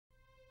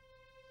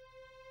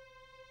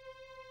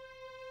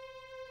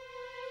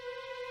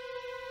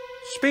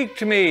Speak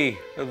to me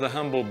of the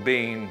humble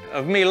bean,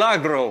 of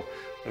Milagro,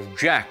 of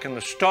Jack and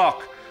the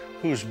Stalk,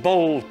 whose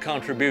bold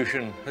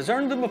contribution has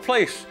earned them a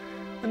place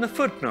in the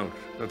footnote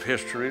of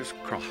history's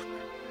crock.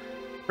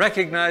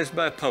 Recognized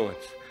by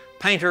poets,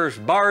 painters,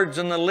 bards,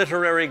 and the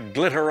literary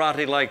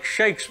glitterati like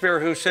Shakespeare,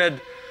 who said,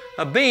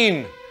 a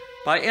bean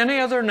by any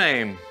other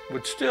name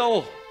would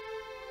still...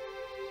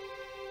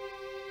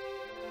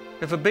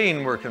 If a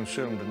bean were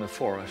consumed in the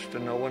forest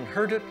and no one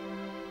heard it,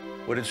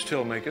 would it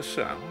still make a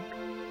sound?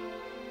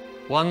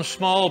 One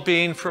small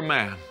bean for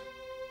man,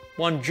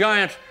 one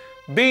giant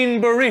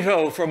bean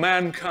burrito for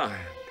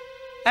mankind.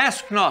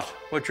 Ask not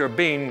what your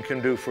bean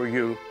can do for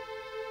you.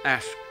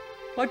 Ask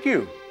what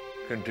you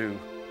can do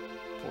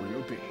for your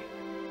bean.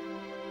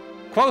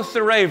 Quoth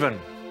the raven,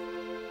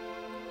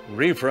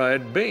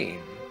 refried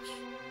beans,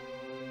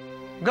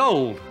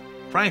 gold,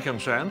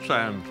 frankincense,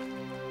 and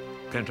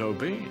pinto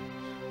beans.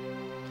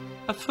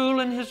 A fool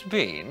and his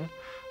bean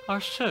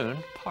are soon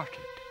parted.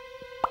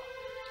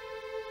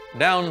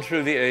 Down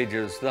through the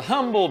ages, the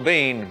humble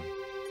bean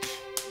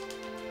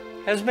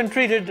has been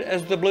treated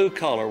as the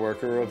blue-collar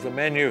worker of the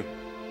menu,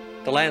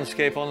 the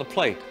landscape on the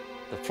plate,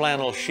 the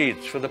flannel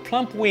sheets for the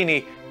plump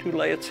weenie to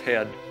lay its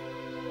head,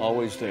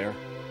 always there,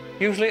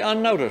 usually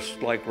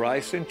unnoticed like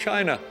rice in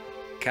China,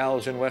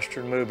 cows in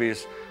Western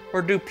movies,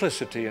 or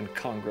duplicity in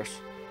Congress.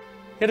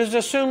 It has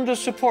assumed a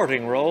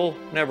supporting role,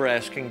 never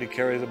asking to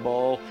carry the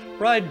ball,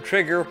 ride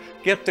trigger,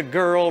 get the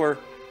girl, or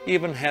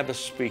even have a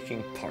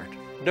speaking part,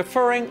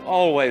 deferring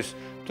always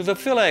to the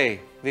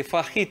filet, the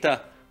fajita,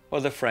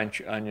 or the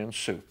French onion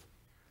soup.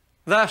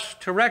 Thus,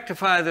 to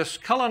rectify this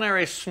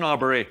culinary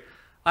snobbery,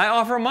 I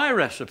offer my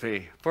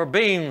recipe for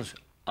beans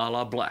a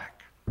la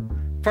black.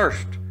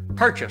 First,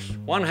 purchase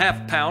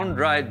 1/2 pound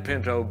dried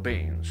pinto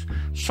beans.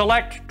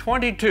 Select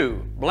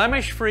 22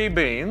 blemish-free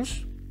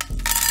beans.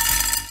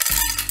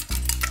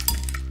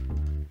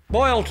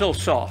 Boil till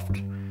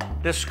soft.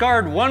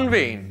 Discard 1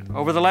 bean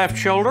over the left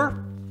shoulder,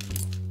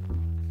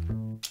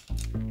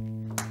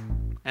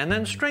 and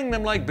then string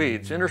them like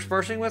beads,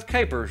 interspersing with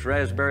capers,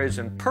 raspberries,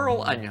 and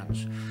pearl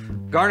onions.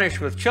 Garnish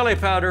with chili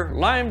powder,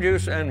 lime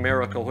juice, and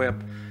Miracle Whip.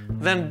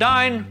 Then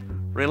dine,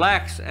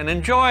 relax, and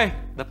enjoy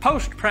the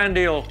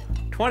postprandial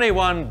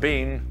 21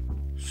 bean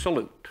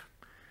salute.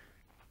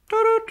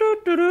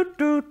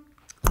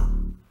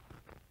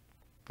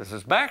 This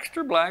is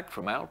Baxter Black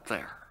from out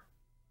there.